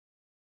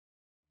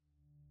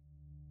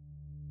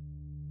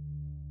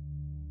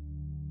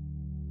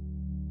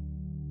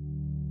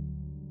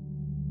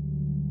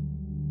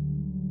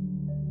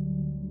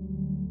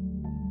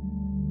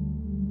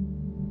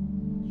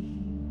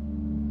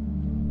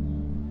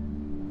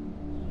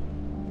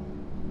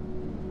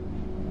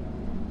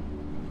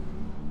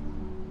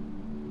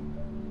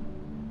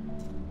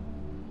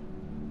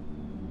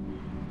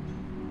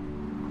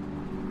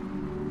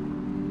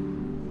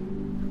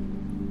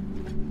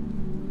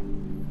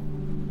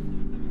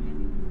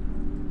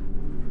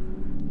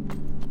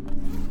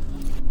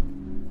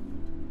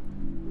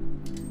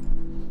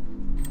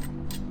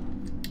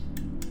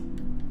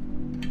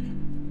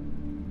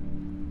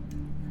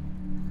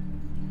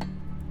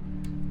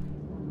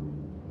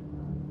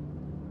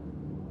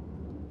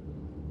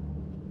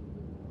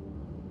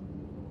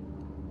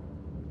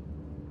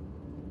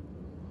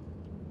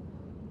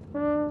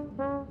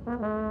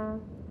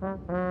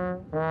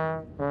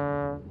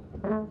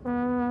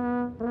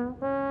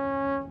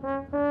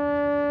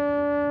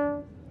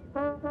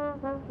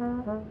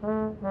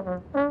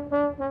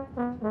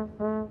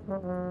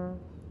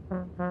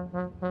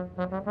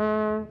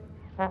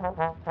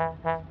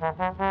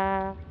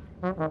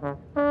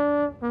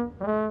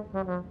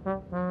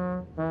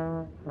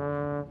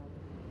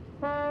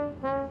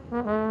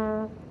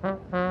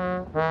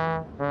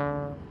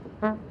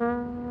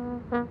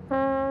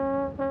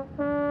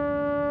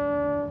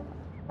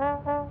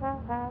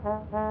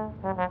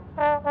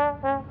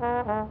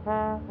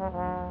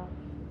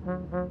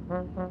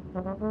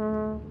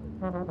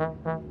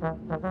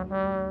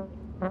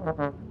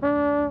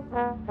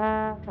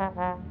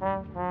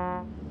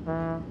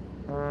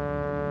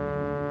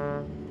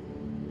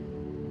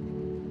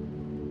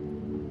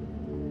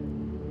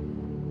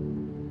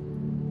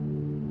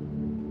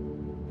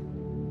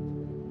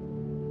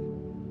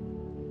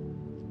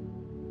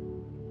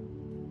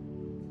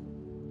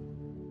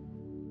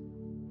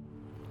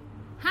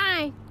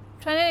Hi,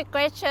 Trinity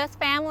Grace Church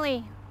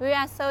family. We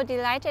are so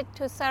delighted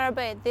to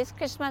celebrate this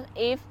Christmas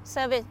Eve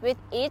service with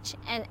each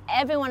and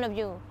every one of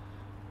you.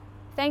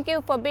 Thank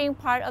you for being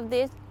part of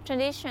this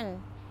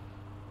tradition.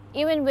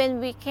 Even when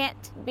we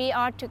can't be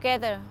all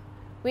together,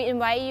 we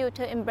invite you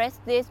to embrace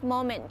this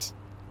moment.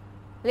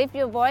 Lift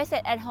your voice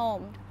at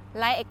home,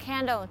 light a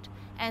candle,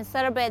 and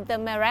celebrate the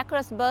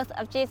miraculous birth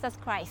of Jesus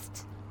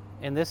Christ.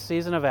 In this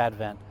season of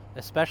Advent,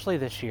 especially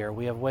this year,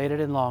 we have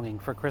waited in longing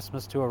for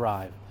Christmas to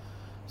arrive.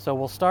 So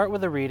we'll start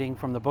with a reading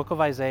from the book of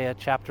Isaiah,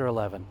 chapter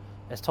 11,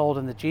 as told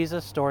in the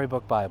Jesus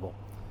Storybook Bible.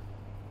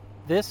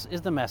 This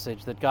is the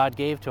message that God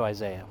gave to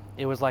Isaiah.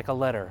 It was like a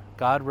letter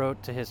God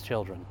wrote to his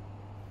children.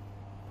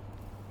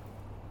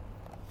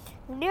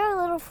 Dear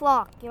little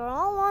flock, you're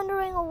all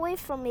wandering away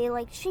from me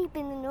like sheep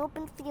in an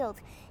open field.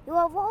 You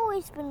have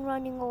always been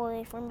running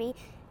away from me,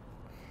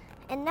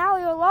 and now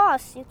you're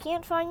lost. You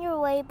can't find your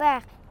way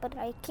back, but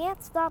I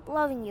can't stop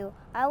loving you.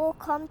 I will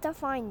come to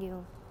find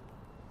you.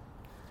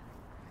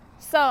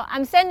 So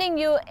I'm sending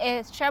you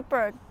a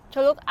shepherd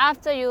to look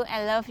after you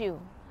and love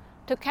you,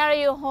 to carry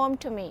you home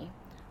to me.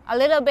 A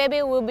little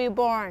baby will be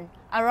born,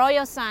 a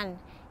royal son.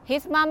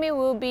 His mommy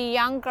will be a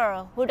young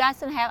girl who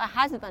doesn't have a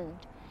husband.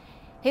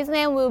 His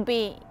name will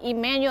be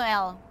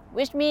Emmanuel,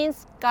 which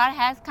means God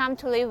has come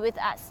to live with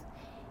us.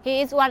 He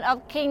is one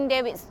of King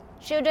David's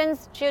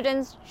children's,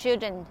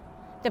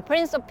 the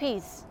Prince of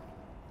Peace.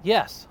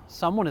 Yes,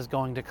 someone is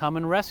going to come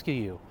and rescue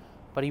you,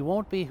 but he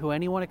won't be who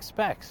anyone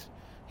expects.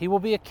 He will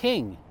be a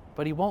king,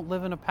 but he won't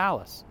live in a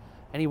palace,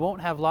 and he won't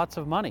have lots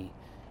of money.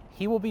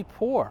 He will be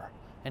poor,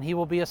 and he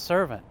will be a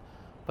servant,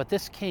 but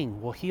this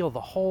king will heal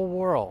the whole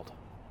world.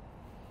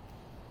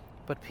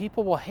 But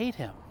people will hate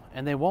him,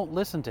 and they won't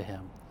listen to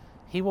him.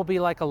 He will be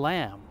like a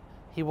lamb.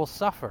 He will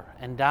suffer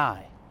and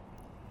die.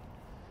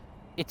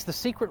 It's the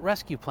secret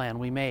rescue plan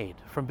we made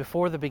from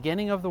before the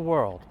beginning of the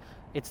world.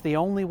 It's the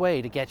only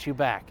way to get you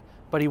back,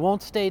 but he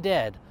won't stay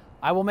dead.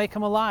 I will make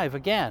him alive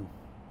again.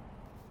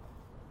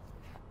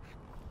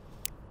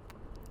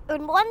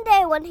 And one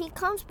day when he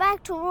comes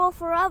back to rule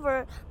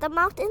forever, the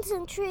mountains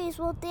and trees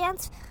will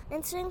dance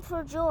and sing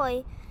for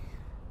joy.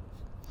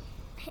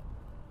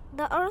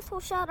 The earth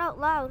will shout out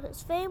loud.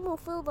 His fame will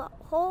fill the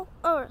whole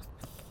earth.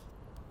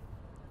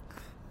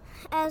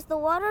 As the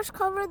waters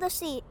cover the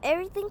sea,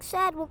 everything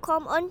sad will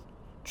come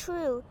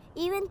untrue.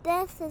 Even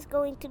death is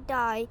going to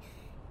die.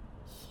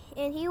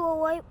 And he will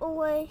wipe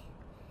away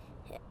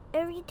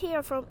every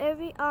tear from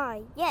every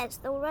eye. Yes,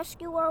 the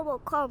rescuer will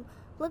come.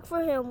 Look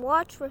for him,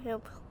 watch for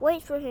him,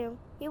 wait for him.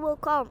 He will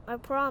come, I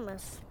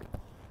promise.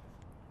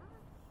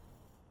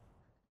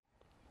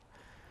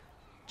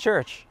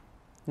 Church,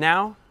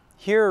 now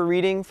hear a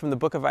reading from the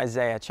book of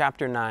Isaiah,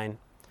 chapter 9,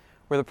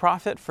 where the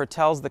prophet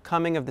foretells the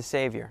coming of the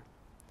Savior.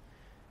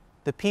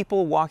 The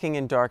people walking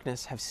in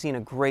darkness have seen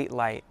a great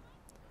light.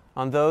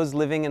 On those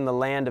living in the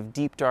land of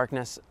deep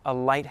darkness, a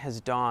light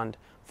has dawned.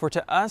 For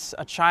to us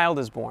a child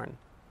is born,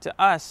 to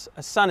us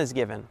a son is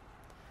given,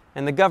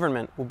 and the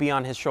government will be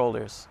on his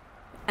shoulders.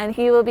 And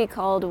he will be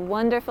called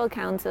Wonderful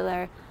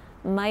Counselor,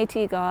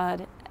 Mighty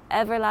God,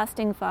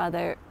 Everlasting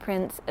Father,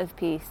 Prince of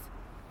Peace.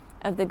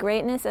 Of the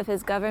greatness of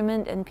his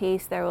government and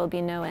peace there will be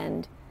no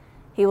end.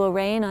 He will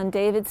reign on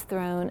David's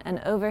throne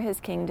and over his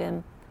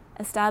kingdom,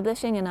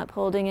 establishing and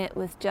upholding it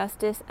with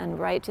justice and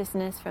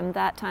righteousness from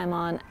that time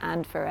on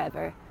and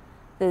forever.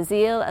 The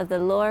zeal of the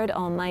Lord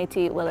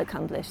Almighty will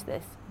accomplish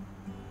this.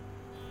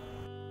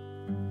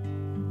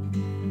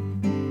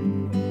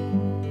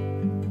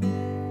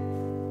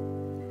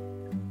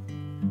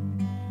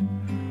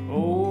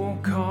 Oh,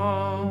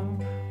 come,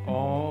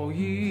 all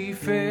ye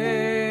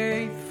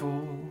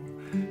faithful,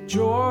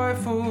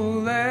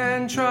 joyful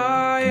and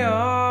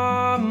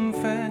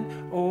triumphant.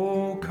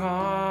 Oh,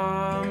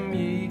 come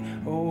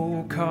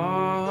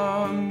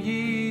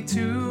ye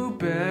to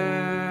Bethlehem.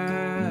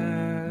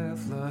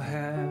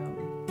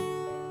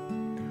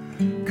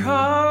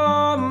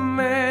 Come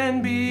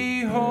and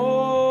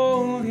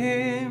behold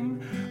him,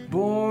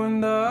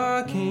 born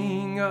the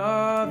King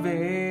of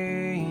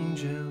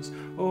angels.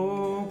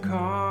 Oh,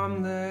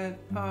 come, let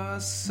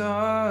us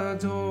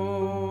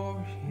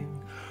adore him.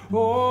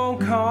 Oh,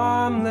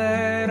 come,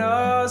 let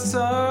us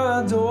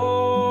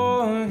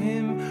adore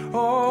him.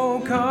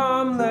 Oh,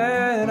 come,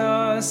 let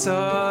us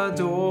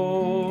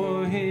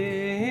adore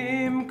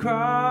him,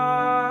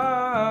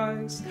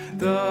 Christ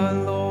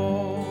the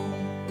Lord.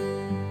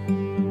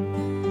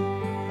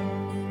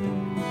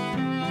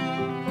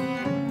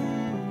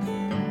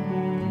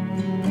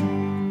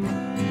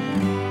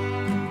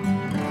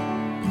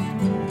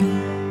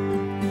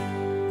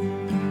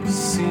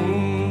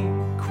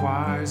 Sing,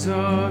 choirs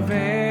of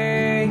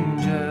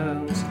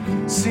angels,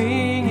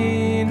 sing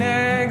in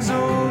exaltation.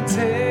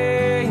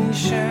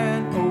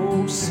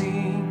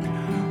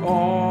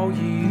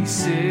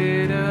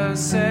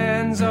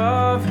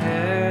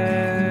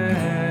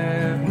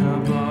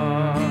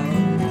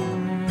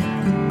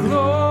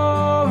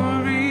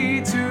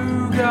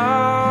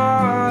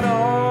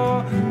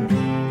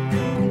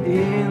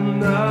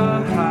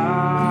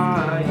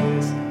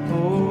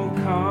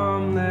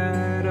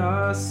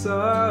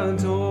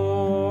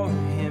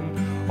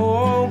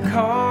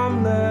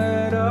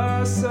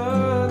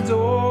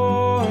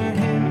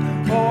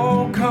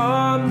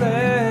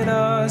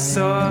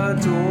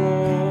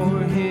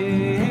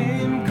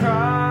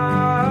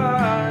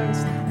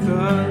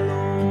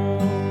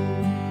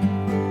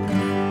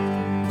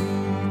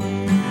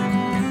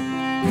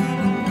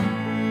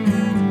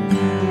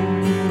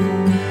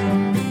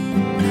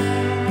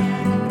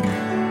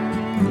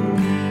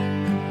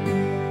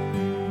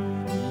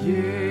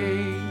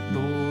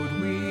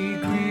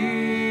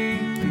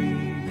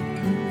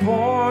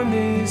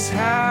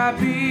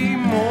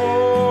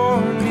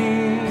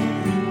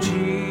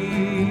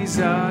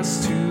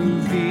 Jesus,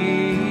 to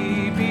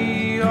thee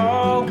be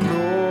all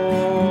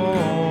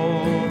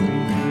glory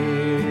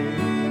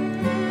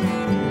given.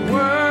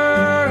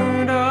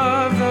 Word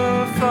of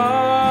the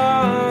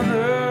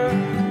Father,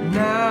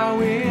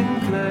 now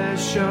in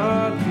flesh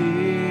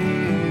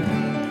appearing.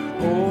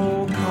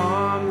 Oh,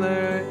 come,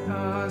 let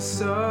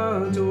us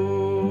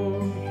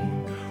adore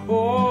him.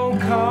 Oh,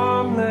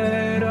 come,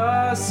 let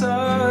us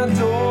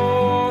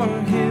adore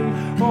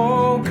him.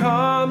 Oh,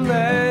 come,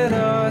 let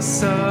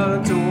us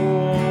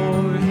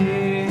adore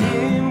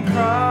him,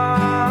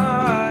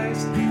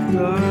 Christ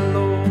the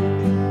Lord.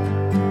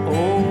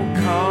 Oh,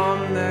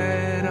 come,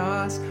 let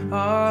us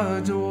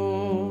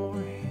adore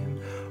him.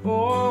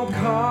 Oh,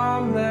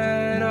 come,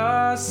 let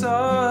us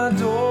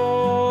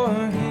adore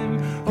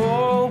him.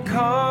 Oh,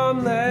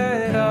 come,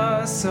 let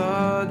us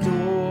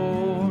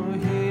adore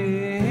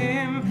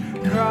him,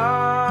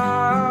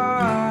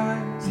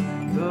 Christ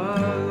the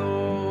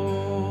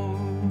Lord.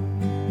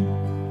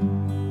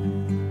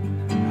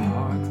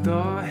 Hark,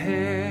 the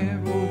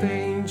herald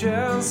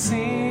angels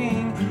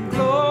sing,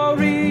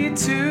 glory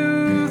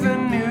to the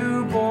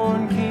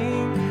newborn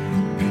King.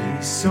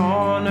 Peace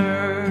on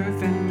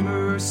earth and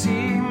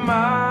mercy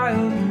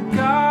mild,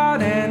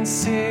 God and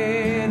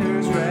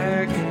sinners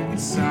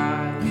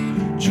reconciled.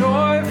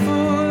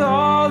 Joyful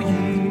all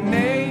ye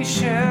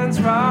nations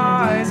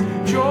rise,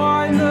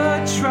 join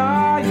the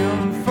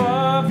triumph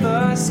of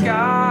the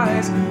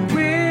skies.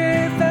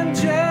 With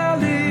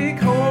angelic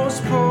hosts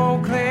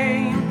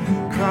proclaim,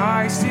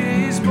 Christ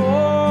is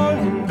born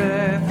in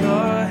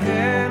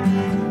Bethlehem.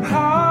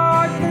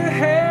 Hark, the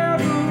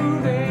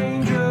herald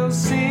angels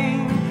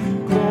sing,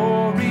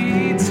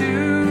 glory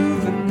to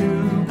the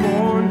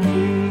newborn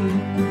King.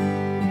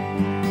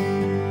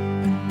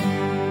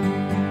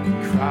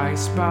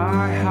 Christ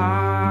by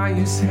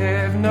highest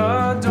heaven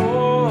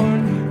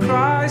adorned,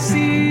 Christ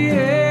the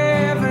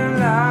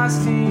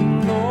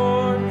everlasting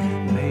Lord.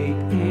 Late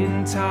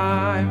in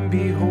time,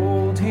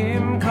 behold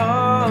him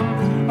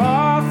come,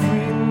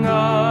 offering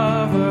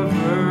of a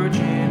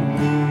virgin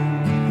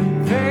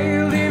womb.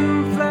 Veiled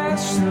in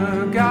flesh,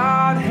 the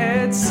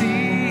Godhead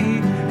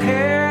see,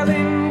 hail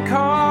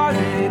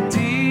incarnate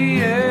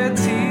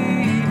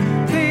deity.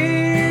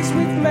 Pleased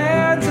with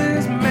man's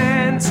as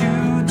man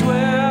to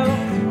dwell,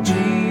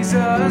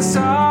 Jesus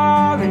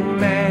our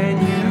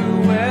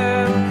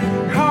Emmanuel.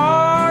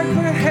 Hark,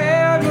 the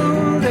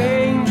herald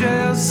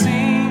angels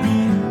sing,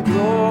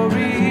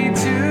 glory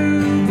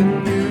to the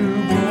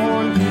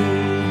newborn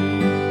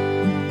King.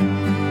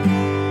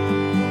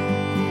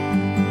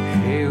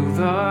 Hail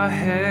the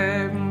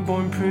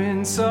heaven-born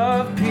Prince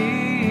of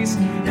Peace,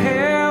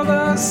 hail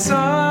the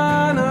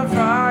Son of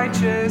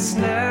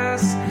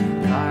Righteousness.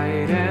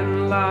 Light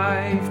and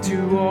life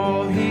to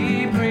all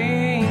he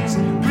brings,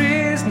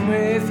 risen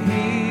with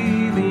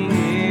healing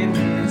in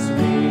his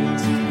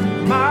wings.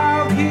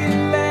 Mild he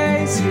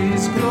lays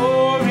his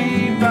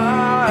glory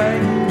by,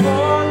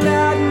 born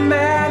that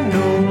man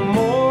no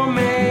more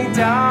may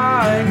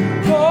die.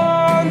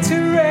 Born to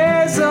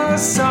raise the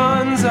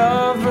sons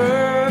of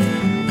earth,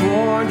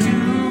 born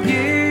to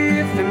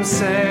give them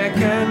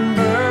second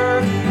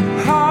birth.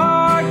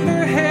 Hark,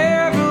 the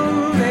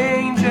herald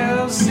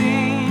angels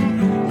sing,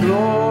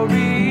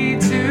 glory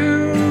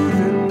to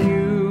the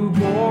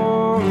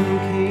newborn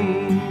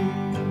King.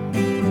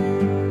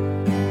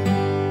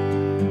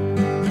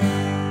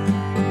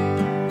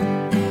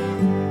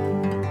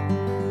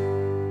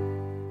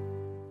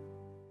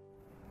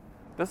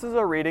 This is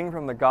a reading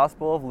from the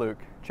Gospel of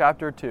Luke,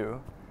 chapter 2,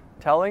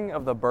 telling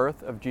of the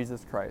birth of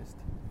Jesus Christ.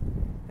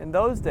 In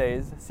those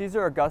days,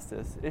 Caesar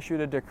Augustus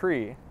issued a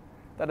decree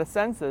that a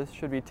census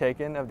should be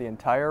taken of the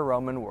entire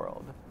Roman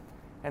world,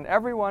 and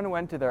everyone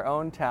went to their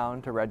own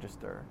town to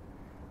register.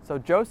 So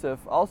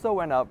Joseph also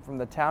went up from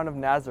the town of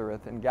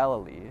Nazareth in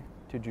Galilee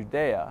to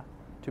Judea,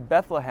 to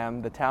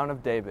Bethlehem, the town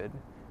of David,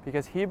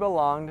 because he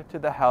belonged to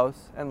the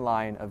house and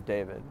line of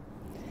David.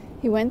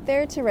 He went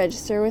there to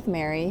register with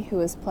Mary, who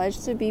was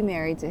pledged to be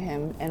married to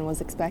him and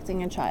was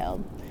expecting a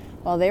child.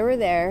 While they were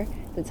there,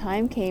 the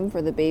time came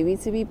for the baby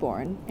to be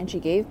born, and she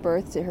gave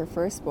birth to her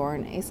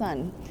firstborn, a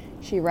son.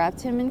 She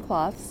wrapped him in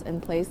cloths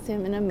and placed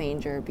him in a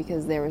manger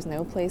because there was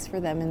no place for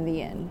them in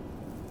the inn.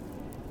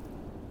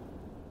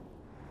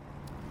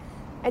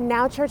 And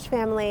now, church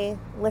family,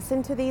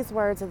 listen to these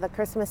words of the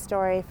Christmas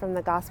story from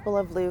the Gospel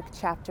of Luke,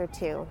 chapter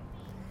 2.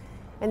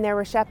 And there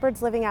were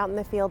shepherds living out in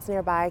the fields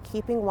nearby,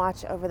 keeping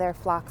watch over their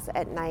flocks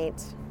at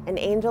night. An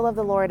angel of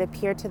the Lord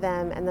appeared to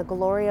them, and the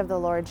glory of the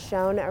Lord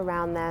shone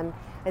around them,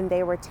 and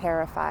they were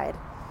terrified.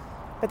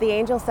 But the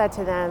angel said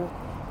to them,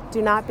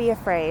 "Do not be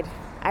afraid.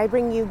 I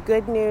bring you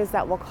good news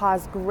that will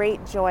cause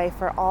great joy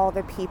for all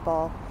the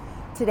people.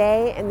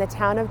 Today, in the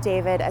town of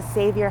David, a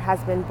Savior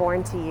has been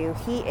born to you.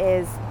 He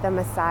is the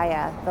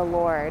Messiah, the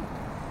Lord.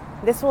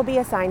 This will be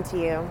a sign to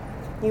you.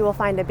 You will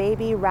find a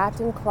baby wrapped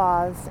in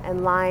cloths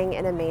and lying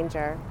in a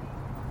manger."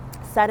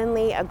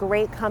 Suddenly, a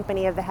great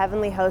company of the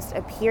heavenly host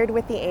appeared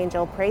with the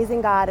angel,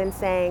 praising God and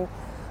saying,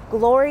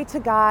 "Glory to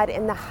God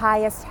in the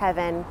highest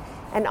heaven,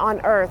 and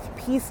on earth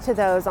peace to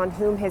those on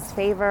whom his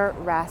favor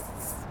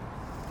rests."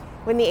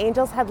 When the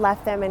angels had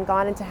left them and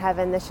gone into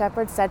heaven, the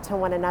shepherds said to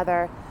one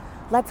another,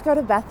 "Let's go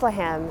to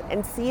Bethlehem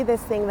and see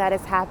this thing that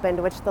has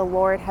happened, which the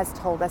Lord has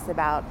told us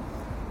about."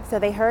 So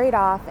they hurried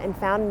off and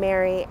found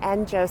Mary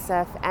and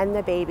Joseph and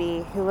the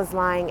baby who was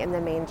lying in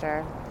the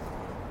manger.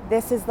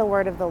 This is the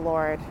word of the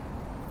Lord.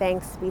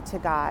 Thanks be to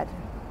God.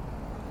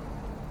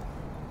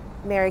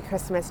 Merry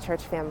Christmas,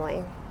 church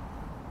family.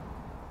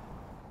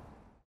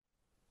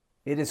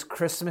 It is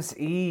Christmas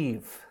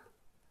Eve,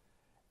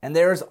 and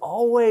there is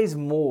always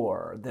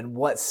more than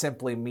what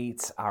simply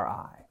meets our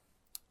eye.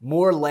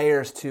 More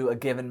layers to a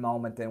given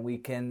moment than we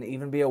can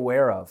even be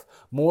aware of.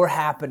 More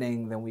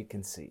happening than we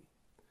can see.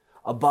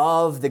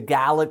 Above, the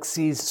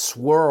galaxies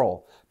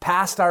swirl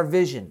past our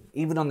vision,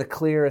 even on the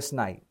clearest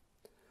night.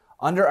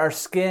 Under our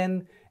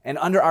skin and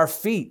under our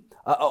feet,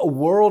 a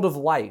world of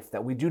life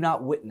that we do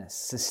not witness,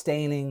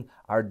 sustaining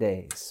our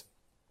days.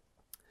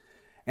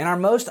 In our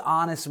most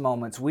honest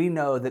moments, we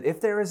know that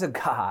if there is a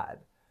God,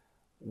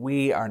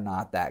 we are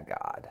not that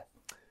God.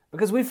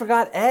 Because we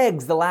forgot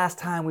eggs the last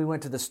time we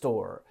went to the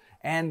store.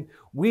 And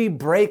we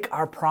break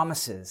our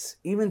promises,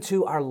 even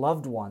to our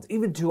loved ones,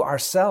 even to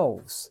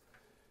ourselves.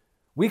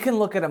 We can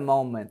look at a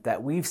moment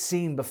that we've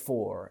seen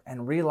before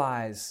and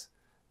realize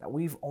that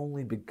we've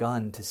only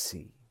begun to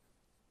see.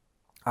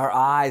 Our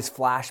eyes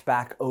flash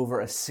back over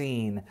a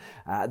scene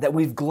that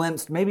we've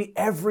glimpsed maybe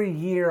every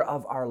year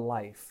of our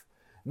life.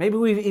 Maybe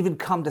we've even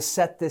come to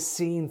set this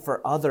scene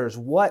for others.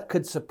 What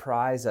could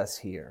surprise us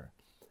here?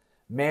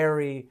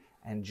 Mary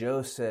and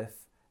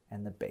Joseph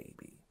and the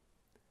baby.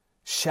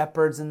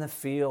 Shepherds in the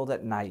field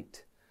at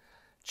night.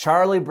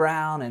 Charlie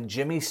Brown and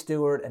Jimmy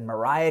Stewart and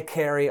Mariah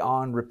Carey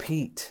on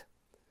repeat.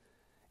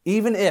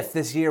 Even if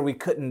this year we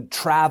couldn't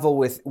travel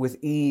with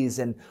ease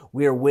and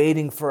we're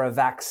waiting for a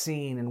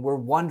vaccine and we're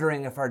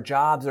wondering if our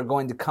jobs are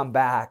going to come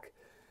back.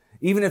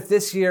 Even if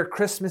this year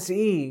Christmas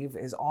Eve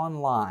is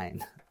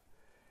online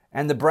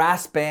and the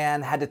brass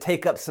band had to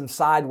take up some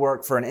side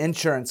work for an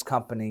insurance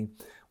company,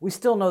 we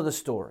still know the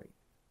story.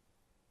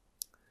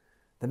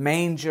 The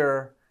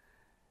manger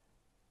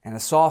and a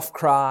soft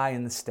cry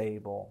in the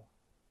stable,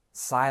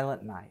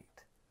 silent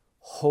night,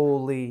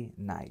 holy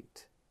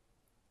night.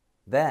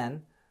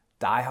 Then,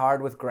 die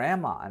hard with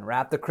grandma and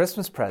wrap the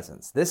Christmas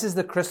presents. This is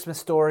the Christmas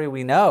story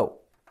we know.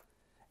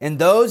 In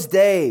those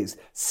days,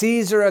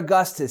 Caesar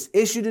Augustus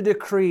issued a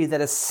decree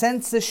that a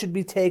census should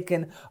be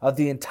taken of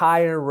the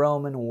entire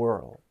Roman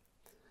world.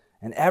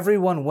 And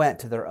everyone went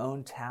to their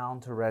own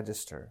town to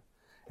register.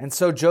 And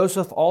so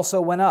Joseph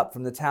also went up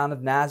from the town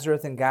of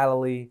Nazareth in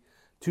Galilee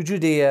to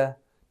Judea,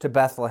 to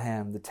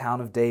Bethlehem, the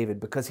town of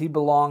David, because he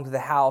belonged to the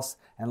house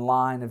and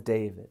line of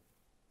David.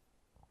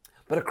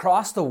 But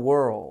across the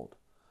world,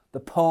 the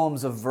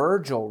poems of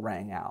Virgil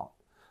rang out,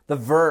 the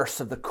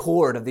verse of the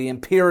court of the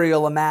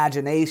imperial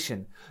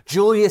imagination.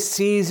 Julius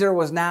Caesar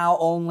was now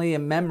only a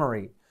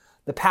memory.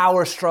 The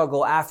power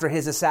struggle after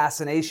his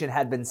assassination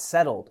had been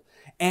settled.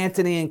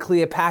 Antony and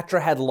Cleopatra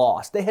had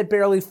lost. They had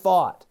barely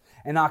fought.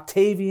 And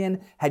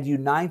Octavian had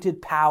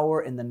united power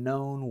in the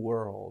known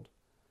world.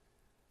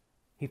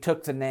 He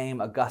took the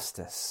name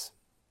Augustus.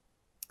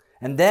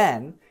 And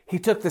then he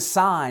took the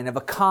sign of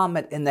a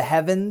comet in the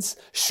heavens,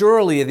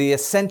 surely the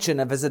ascension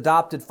of his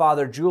adopted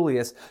father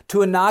Julius,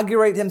 to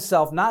inaugurate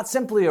himself not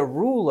simply a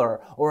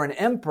ruler or an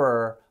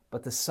emperor,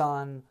 but the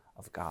Son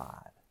of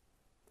God.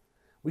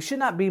 We should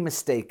not be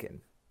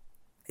mistaken.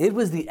 It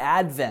was the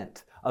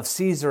advent of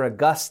Caesar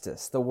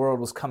Augustus the world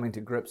was coming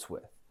to grips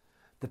with.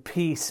 The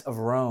peace of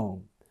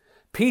Rome.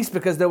 Peace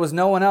because there was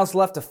no one else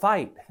left to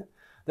fight.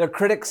 Their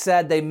critics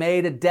said they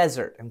made a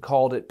desert and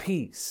called it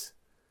peace.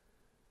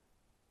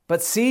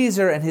 But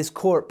Caesar and his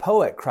court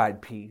poet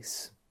cried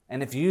peace.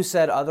 And if you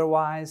said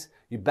otherwise,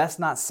 you best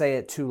not say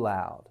it too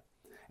loud.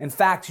 In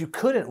fact, you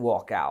couldn't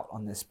walk out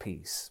on this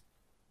peace.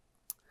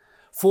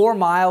 4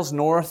 miles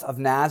north of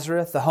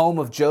Nazareth, the home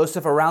of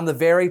Joseph, around the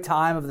very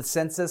time of the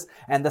census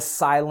and the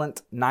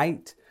silent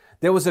night,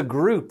 there was a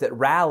group that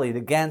rallied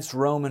against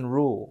Roman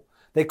rule.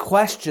 They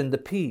questioned the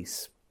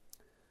peace.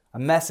 A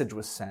message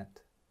was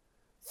sent.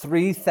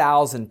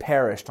 3,000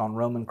 perished on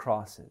Roman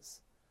crosses.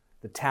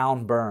 The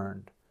town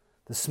burned.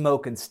 The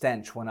smoke and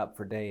stench went up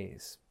for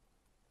days.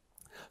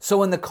 So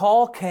when the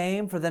call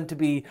came for them to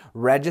be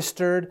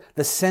registered,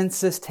 the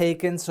census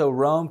taken so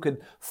Rome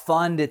could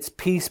fund its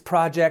peace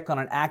project on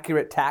an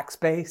accurate tax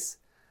base,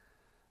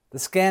 the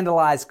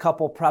scandalized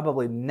couple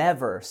probably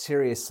never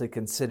seriously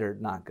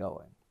considered not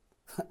going.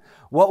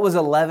 What was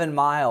 11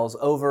 miles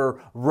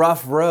over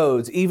rough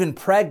roads, even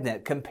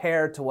pregnant,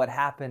 compared to what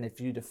happened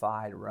if you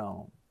defied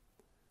Rome?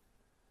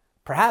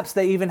 Perhaps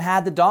they even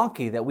had the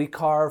donkey that we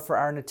carve for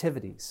our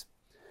nativities.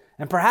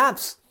 And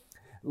perhaps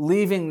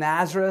leaving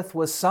Nazareth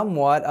was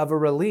somewhat of a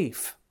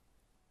relief.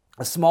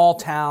 A small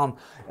town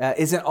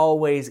isn't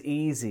always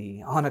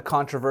easy on a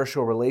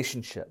controversial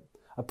relationship,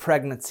 a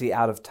pregnancy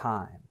out of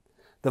time.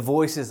 The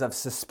voices of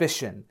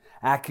suspicion,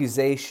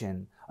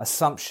 accusation,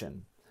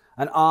 assumption.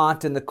 An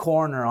aunt in the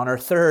corner on her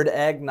third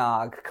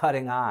eggnog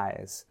cutting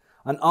eyes.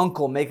 An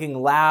uncle making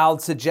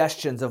loud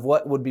suggestions of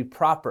what would be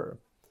proper.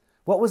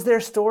 What was their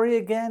story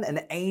again?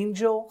 An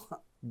angel?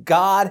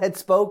 God had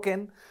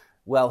spoken?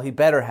 Well, he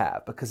better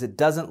have, because it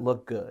doesn't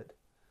look good.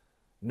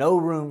 No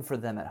room for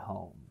them at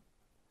home.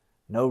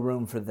 No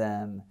room for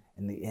them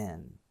in the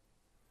inn.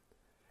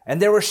 And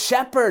there were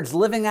shepherds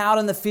living out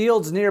in the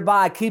fields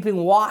nearby, keeping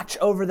watch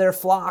over their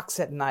flocks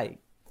at night.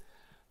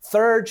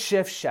 Third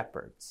shift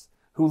shepherds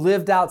who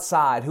lived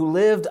outside, who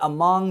lived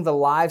among the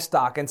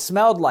livestock and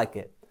smelled like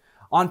it.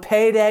 On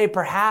payday,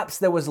 perhaps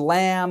there was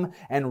lamb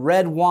and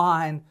red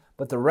wine,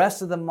 but the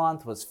rest of the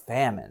month was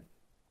famine.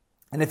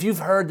 And if you've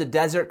heard the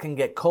desert can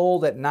get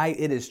cold at night,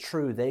 it is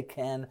true. They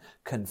can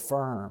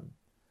confirm.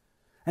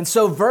 And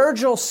so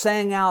Virgil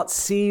sang out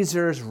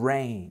Caesar's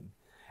reign.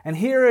 And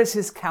here is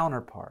his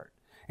counterpart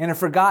in a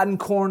forgotten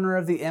corner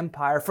of the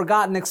empire,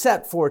 forgotten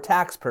except for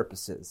tax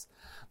purposes.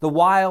 The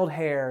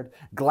wild-haired,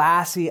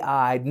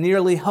 glassy-eyed,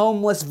 nearly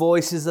homeless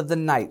voices of the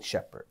night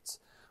shepherds,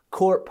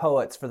 court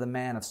poets for the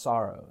man of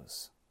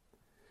sorrows.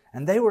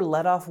 And they were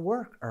let off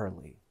work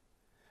early.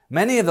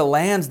 Many of the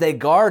lands they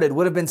guarded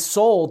would have been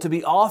sold to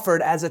be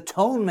offered as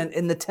atonement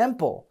in the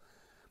temple.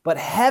 But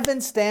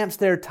heaven stamps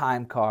their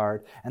time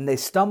card, and they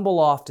stumble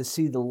off to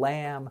see the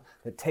Lamb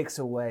that takes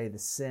away the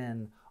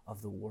sin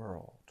of the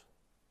world.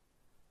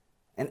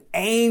 An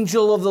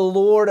angel of the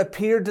Lord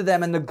appeared to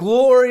them, and the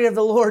glory of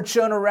the Lord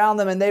shone around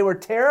them, and they were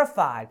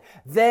terrified.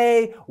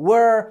 They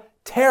were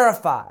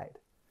terrified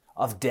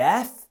of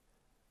death,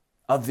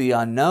 of the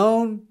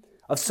unknown,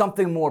 of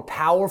something more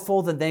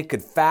powerful than they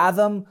could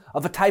fathom,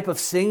 of a type of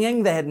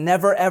singing they had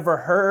never ever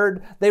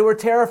heard. They were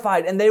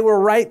terrified, and they were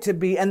right to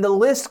be. And the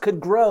list could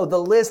grow.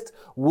 The list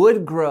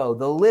would grow.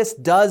 The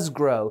list does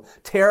grow.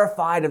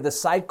 Terrified of the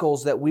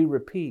cycles that we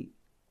repeat.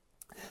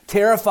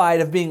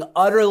 Terrified of being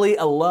utterly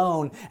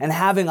alone and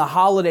having a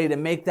holiday to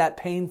make that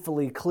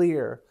painfully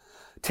clear.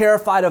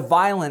 Terrified of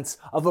violence,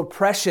 of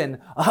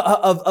oppression,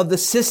 of the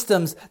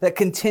systems that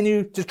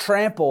continue to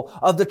trample,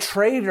 of the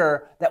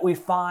traitor that we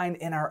find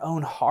in our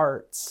own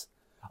hearts,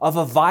 of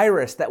a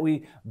virus that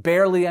we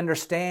barely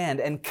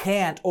understand and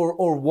can't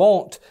or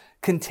won't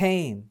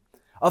contain,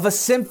 of a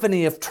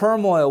symphony of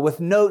turmoil with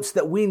notes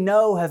that we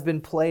know have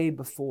been played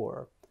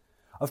before,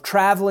 of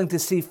traveling to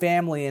see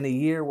family in a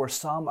year where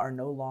some are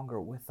no longer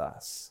with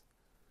us,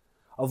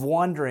 of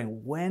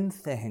wondering when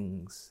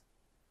things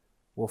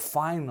will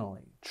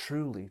finally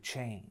truly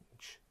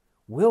change.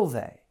 Will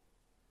they?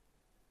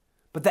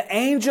 But the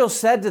angel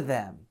said to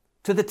them,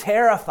 to the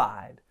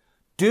terrified,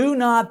 "Do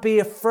not be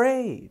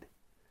afraid."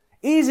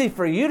 Easy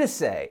for you to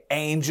say,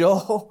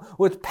 angel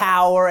with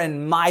power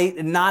and might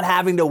and not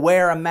having to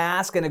wear a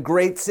mask and a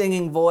great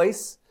singing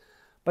voice.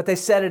 But they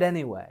said it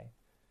anyway,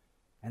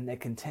 and they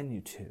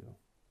continue to.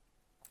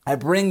 I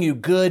bring you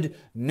good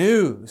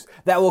news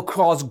that will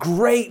cause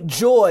great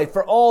joy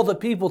for all the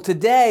people.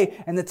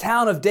 Today, in the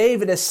town of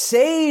David, a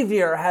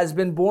Savior has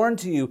been born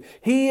to you.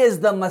 He is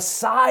the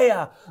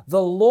Messiah,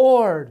 the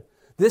Lord.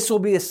 This will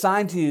be a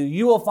sign to you.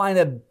 You will find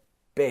a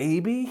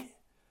baby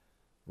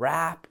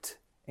wrapped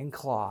in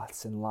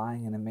cloths and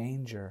lying in a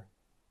manger.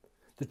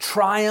 The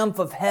triumph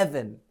of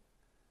heaven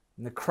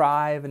and the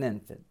cry of an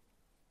infant.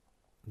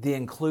 The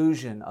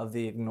inclusion of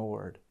the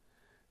ignored.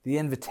 The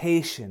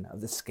invitation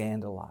of the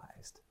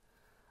scandalized.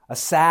 A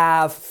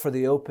salve for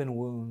the open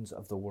wounds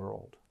of the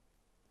world.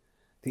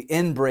 The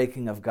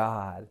inbreaking of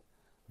God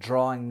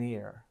drawing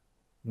near,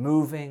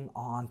 moving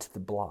onto the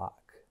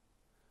block.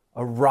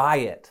 A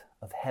riot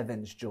of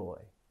heaven's joy.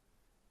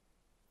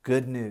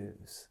 Good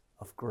news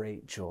of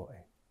great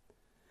joy.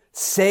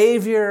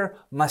 Savior,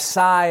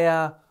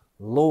 Messiah,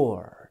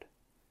 Lord.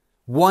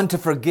 One to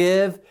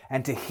forgive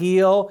and to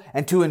heal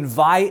and to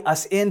invite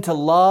us into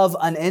love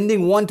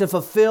unending. One to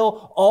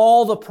fulfill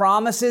all the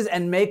promises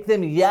and make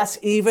them yes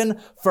even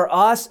for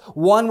us.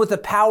 One with the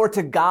power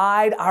to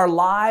guide our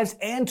lives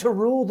and to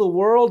rule the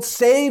world.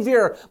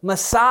 Savior,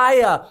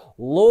 Messiah,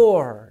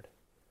 Lord.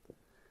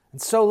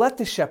 And so let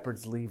the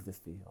shepherds leave the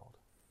field.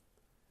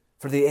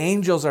 For the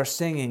angels are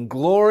singing,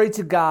 glory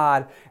to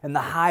God in the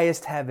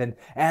highest heaven,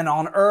 and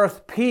on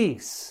earth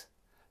peace,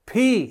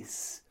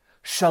 peace,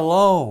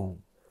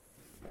 shalom.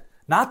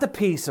 Not the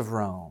peace of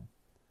Rome,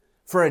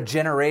 for a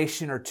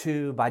generation or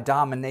two by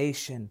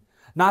domination.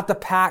 Not the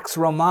Pax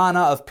Romana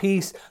of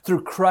peace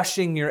through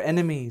crushing your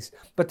enemies,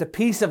 but the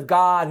peace of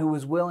God who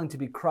was willing to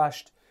be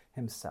crushed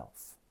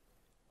himself.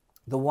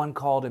 The one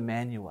called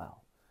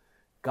Emmanuel,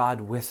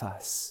 God with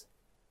us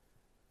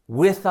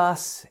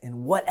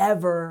in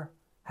whatever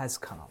has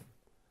come,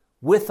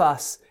 with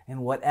us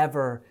in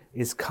whatever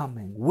is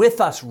coming,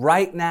 with us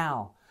right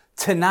now,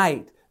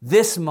 tonight,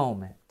 this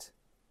moment.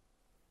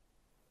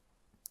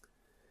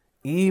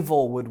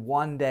 Evil would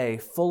one day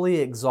fully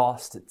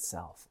exhaust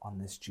itself on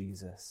this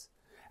Jesus.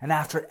 And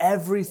after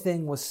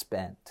everything was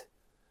spent,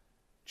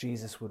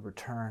 Jesus would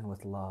return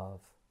with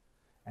love.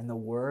 And the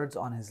words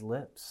on his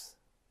lips,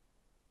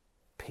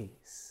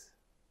 peace.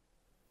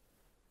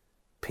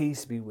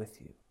 Peace be with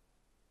you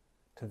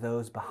to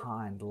those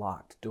behind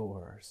locked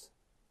doors.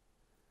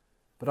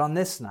 But on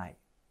this night,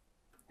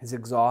 his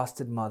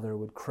exhausted mother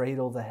would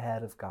cradle the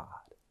head of God,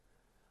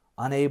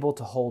 unable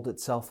to hold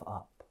itself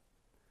up,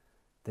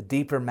 the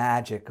deeper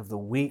magic of the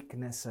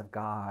weakness of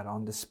God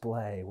on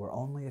display where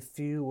only a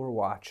few were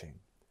watching.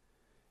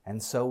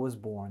 And so was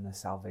born the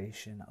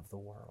salvation of the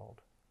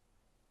world.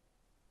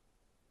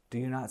 Do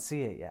you not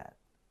see it yet?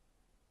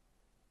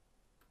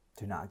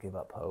 Do not give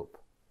up hope.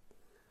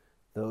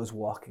 Those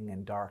walking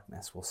in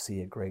darkness will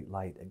see a great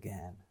light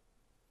again.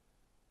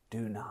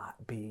 Do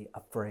not be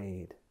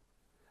afraid.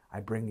 I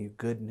bring you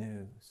good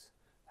news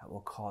that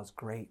will cause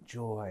great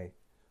joy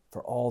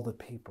for all the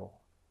people.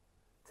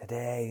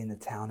 Today in the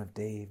town of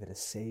David, a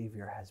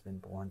Savior has been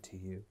born to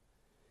you.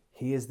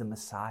 He is the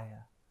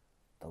Messiah,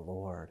 the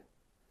Lord.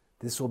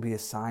 This will be a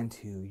sign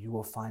to you. You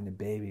will find a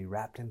baby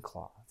wrapped in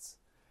cloths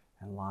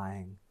and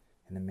lying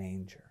in a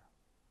manger.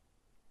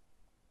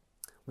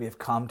 We have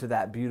come to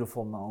that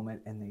beautiful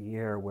moment in the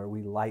year where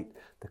we light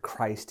the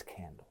Christ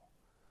candle,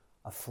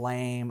 a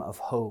flame of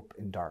hope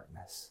in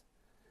darkness,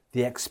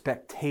 the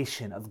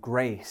expectation of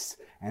grace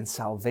and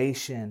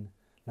salvation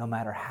no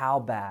matter how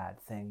bad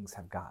things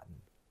have gotten.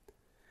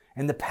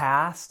 In the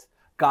past,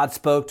 God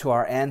spoke to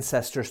our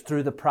ancestors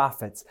through the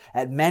prophets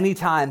at many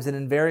times and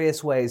in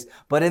various ways,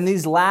 but in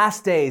these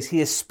last days He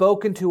has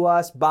spoken to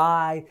us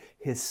by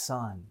His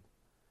Son,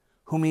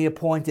 whom He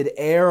appointed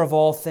heir of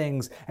all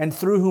things, and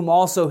through whom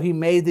also He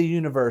made the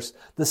universe.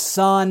 The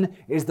Son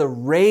is the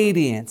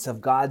radiance of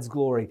God's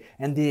glory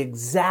and the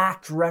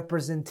exact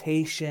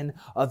representation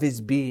of His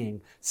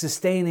being,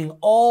 sustaining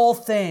all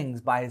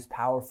things by His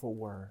powerful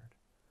word.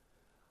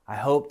 I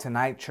hope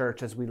tonight,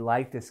 church, as we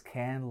light this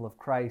candle of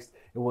Christ,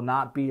 it will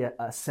not be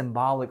a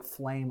symbolic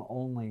flame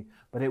only,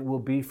 but it will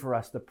be for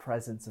us the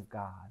presence of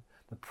God,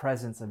 the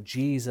presence of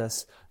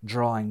Jesus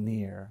drawing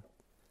near.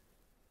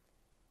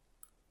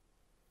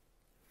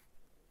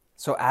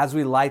 So as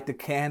we light the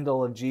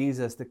candle of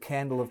Jesus, the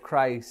candle of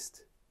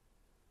Christ,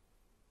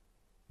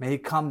 may He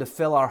come to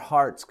fill our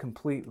hearts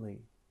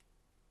completely.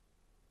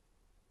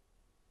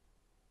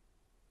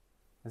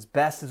 As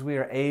best as we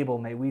are able,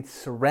 may we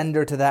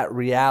surrender to that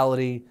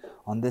reality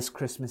on this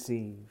Christmas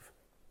Eve.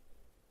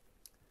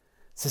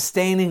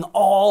 Sustaining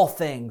all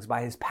things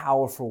by His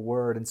powerful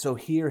word, and so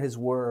hear His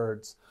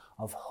words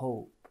of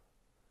hope,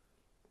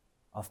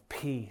 of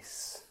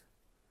peace,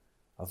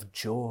 of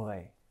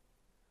joy,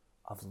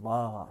 of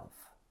love,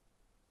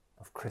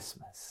 of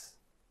Christmas.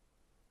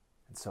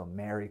 And so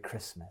Merry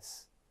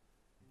Christmas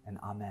and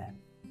Amen.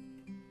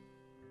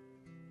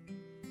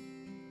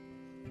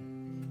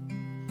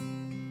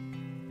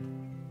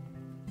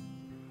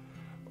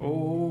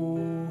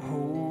 O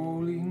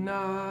holy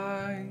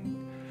night,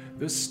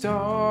 the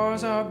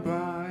stars are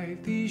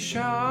brightly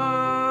shining.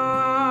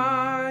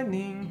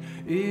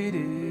 It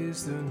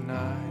is the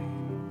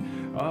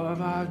night of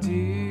our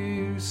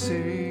dear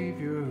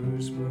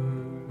Savior's birth.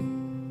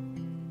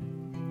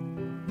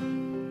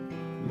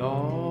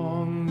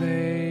 Long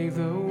lay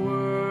the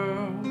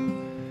world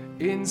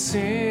in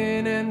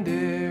sin and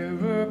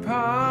error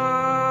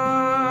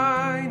pining,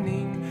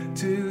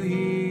 till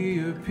He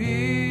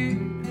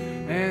appeared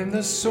and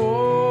the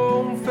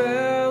soul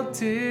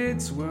felt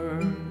its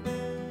worth.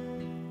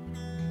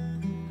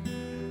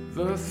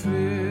 The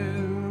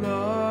thrill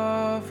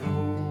of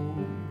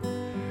hope,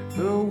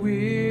 the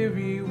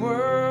weary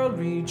world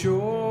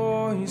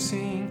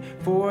rejoicing,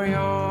 for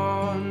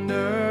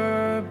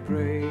yonder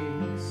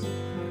breaks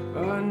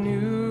a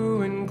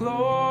new and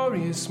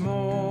glorious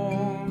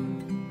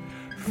morn.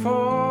 Fall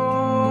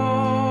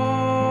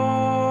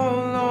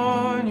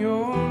on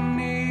your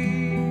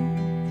knees,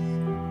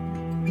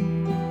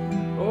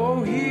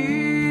 oh,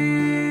 hear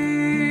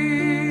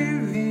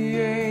the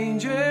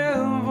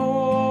angel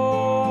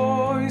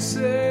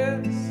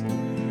voices,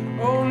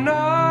 oh,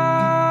 night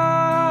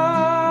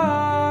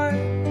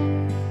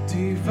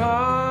divine,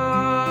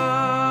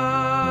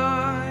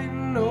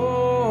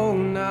 oh,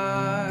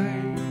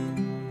 night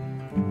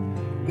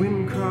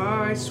when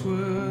Christ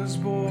was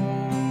born.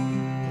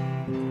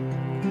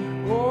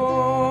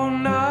 Oh,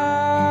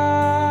 night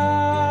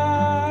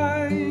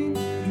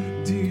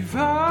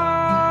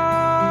divine,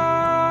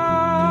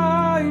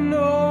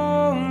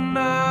 oh,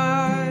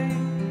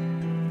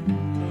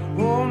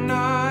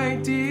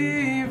 night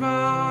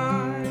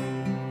divine.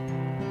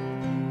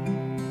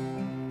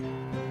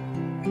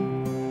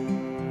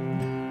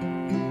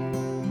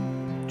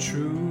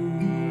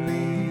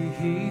 Truly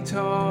He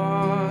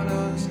taught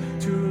us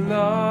to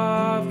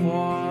love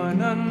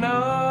one another.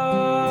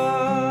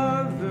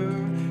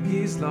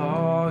 His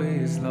law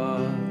is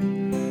love,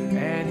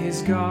 and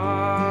His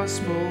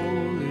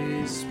gospel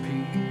is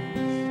peace.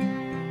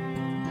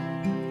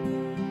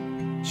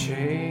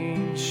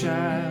 Chains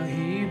shall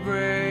He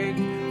break,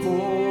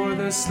 for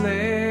the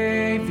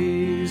slave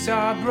is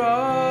our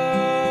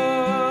brother,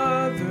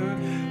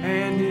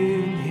 and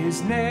in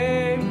His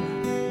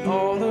name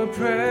all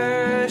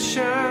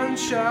oppression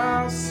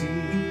shall cease.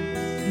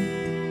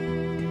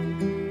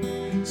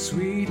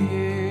 Sweet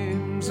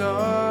hymns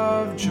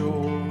of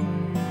joy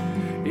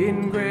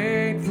in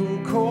grateful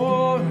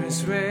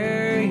chorus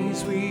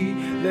raise we,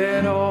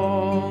 let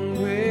all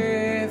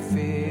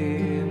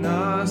within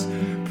us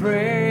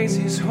praise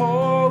His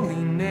holy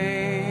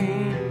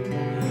name.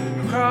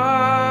 Christ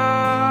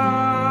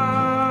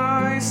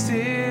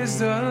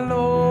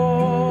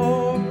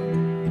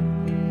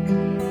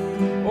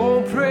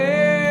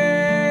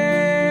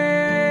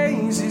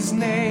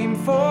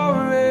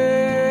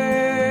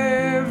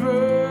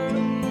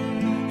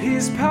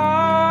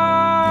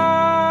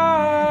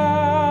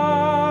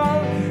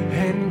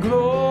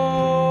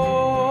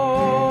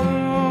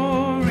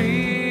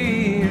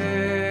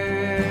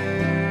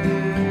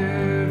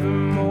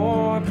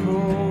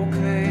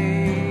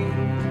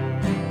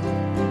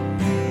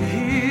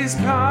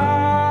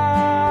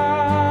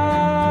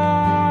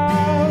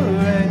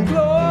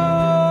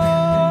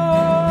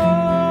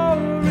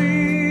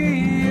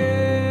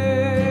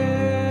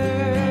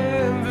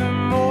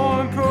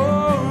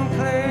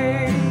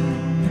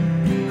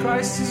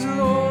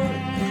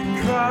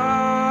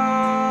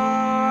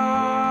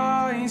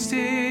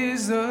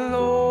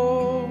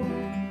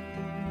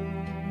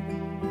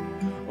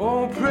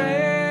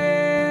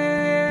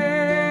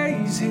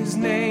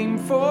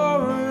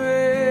forever.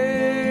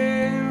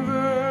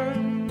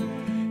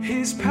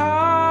 His power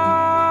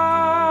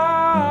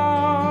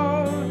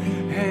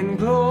and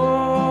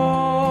glory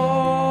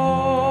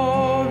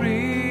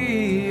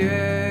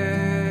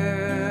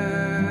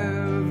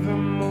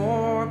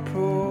evermore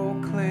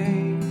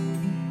proclaim.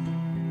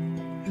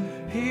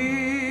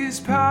 His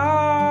power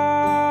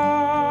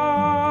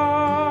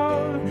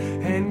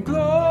and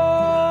glory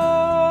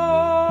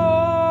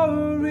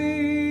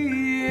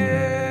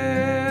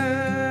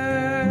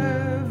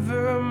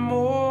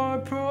evermore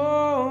proclaim.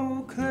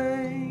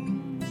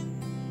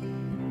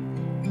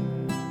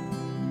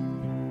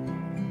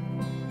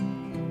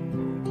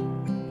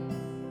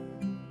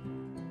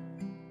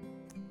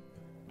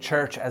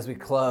 Church, as we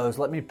close,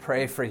 let me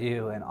pray for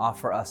you and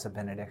offer us a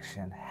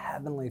benediction.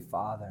 Heavenly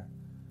Father,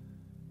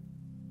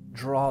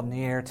 draw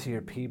near to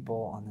your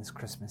people on this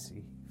Christmas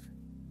Eve.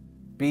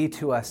 Be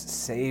to us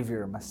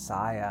Savior,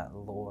 Messiah,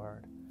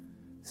 Lord.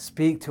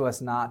 Speak to us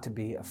not to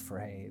be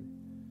afraid.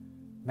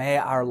 May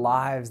our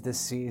lives this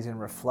season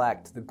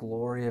reflect the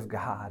glory of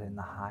God in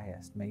the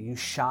highest. May you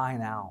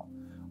shine out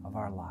of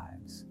our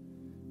lives.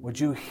 Would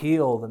you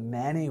heal the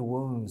many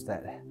wounds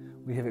that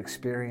we have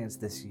experienced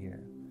this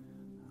year?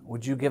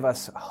 Would you give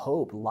us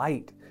hope,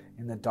 light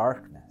in the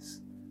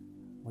darkness?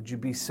 Would you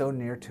be so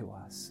near to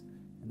us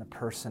in the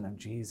person of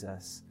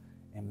Jesus,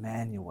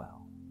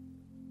 Emmanuel?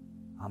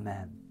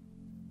 Amen.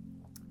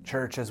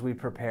 Church, as we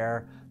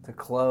prepare to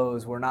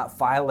close, we're not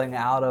filing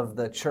out of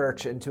the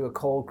church into a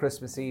cold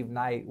Christmas Eve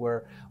night.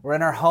 We're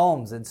in our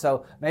homes. And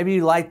so maybe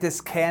you light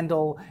this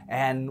candle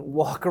and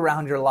walk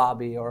around your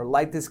lobby, or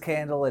light this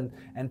candle and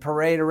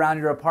parade around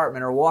your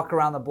apartment, or walk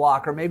around the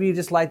block, or maybe you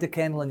just light the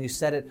candle and you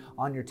set it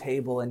on your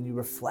table and you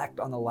reflect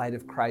on the light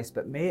of Christ.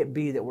 But may it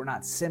be that we're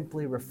not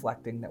simply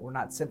reflecting, that we're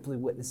not simply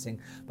witnessing,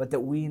 but that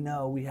we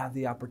know we have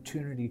the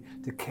opportunity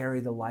to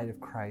carry the light of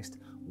Christ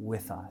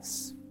with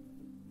us.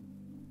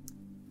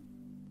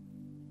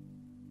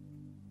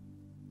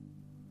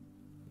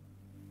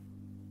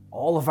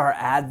 All of our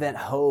Advent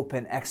hope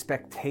and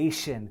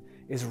expectation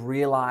is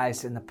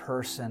realized in the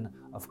person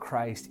of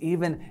Christ,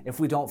 even if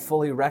we don't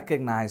fully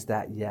recognize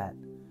that yet.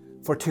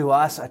 For to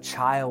us a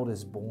child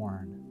is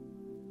born,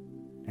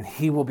 and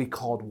he will be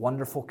called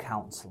Wonderful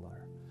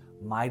Counselor,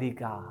 Mighty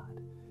God,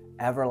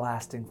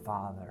 Everlasting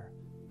Father,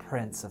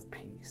 Prince of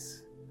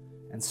Peace.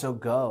 And so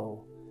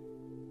go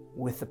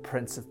with the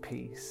Prince of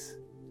Peace,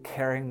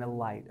 carrying the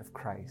light of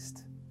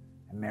Christ.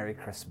 And Merry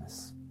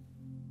Christmas.